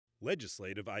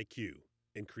Legislative IQ.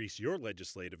 Increase your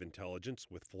legislative intelligence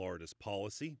with Florida's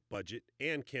policy, budget,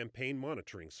 and campaign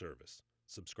monitoring service.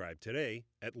 Subscribe today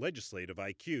at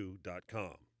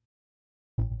legislativeiq.com.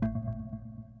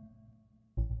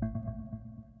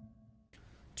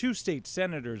 Two state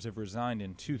senators have resigned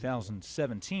in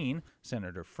 2017.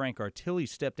 Senator Frank Artilli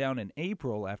stepped down in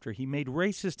April after he made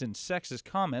racist and sexist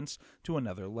comments to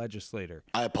another legislator.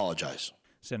 I apologize.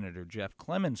 Senator Jeff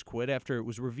Clemens quit after it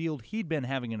was revealed he'd been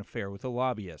having an affair with a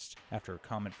lobbyist. After a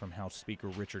comment from House Speaker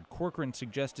Richard Corcoran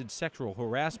suggested sexual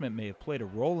harassment may have played a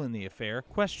role in the affair,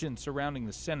 questions surrounding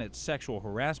the Senate's sexual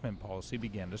harassment policy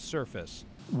began to surface.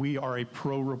 We are a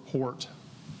pro-report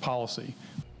policy.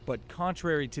 But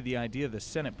contrary to the idea the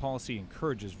Senate policy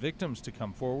encourages victims to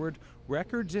come forward,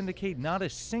 records indicate not a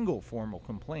single formal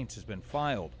complaint has been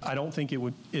filed. I don't think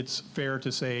it's fair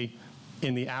to say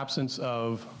in the absence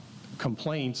of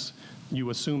complaints, you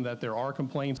assume that there are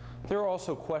complaints. There are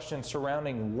also questions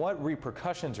surrounding what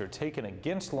repercussions are taken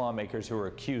against lawmakers who are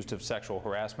accused of sexual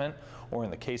harassment, or in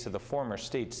the case of the former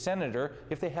state senator,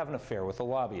 if they have an affair with a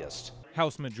lobbyist.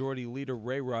 House Majority Leader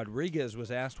Ray Rodriguez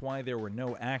was asked why there were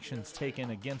no actions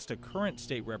taken against a current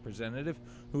state representative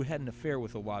who had an affair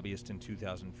with a lobbyist in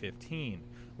 2015.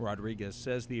 Rodriguez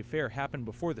says the affair happened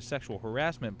before the sexual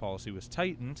harassment policy was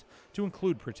tightened to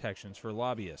include protections for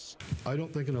lobbyists. I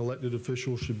don't think an elected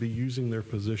official should be using their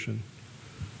position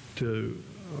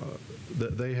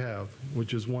that they have,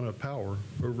 which is one of power,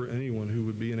 over anyone who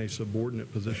would be in a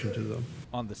subordinate position to them.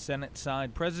 On the Senate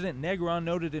side, President Negron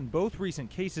noted in both recent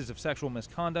cases of sexual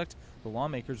misconduct, the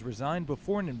lawmakers resigned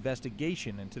before an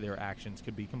investigation into their actions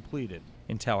could be completed.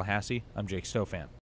 In Tallahassee, I'm Jake Stofan.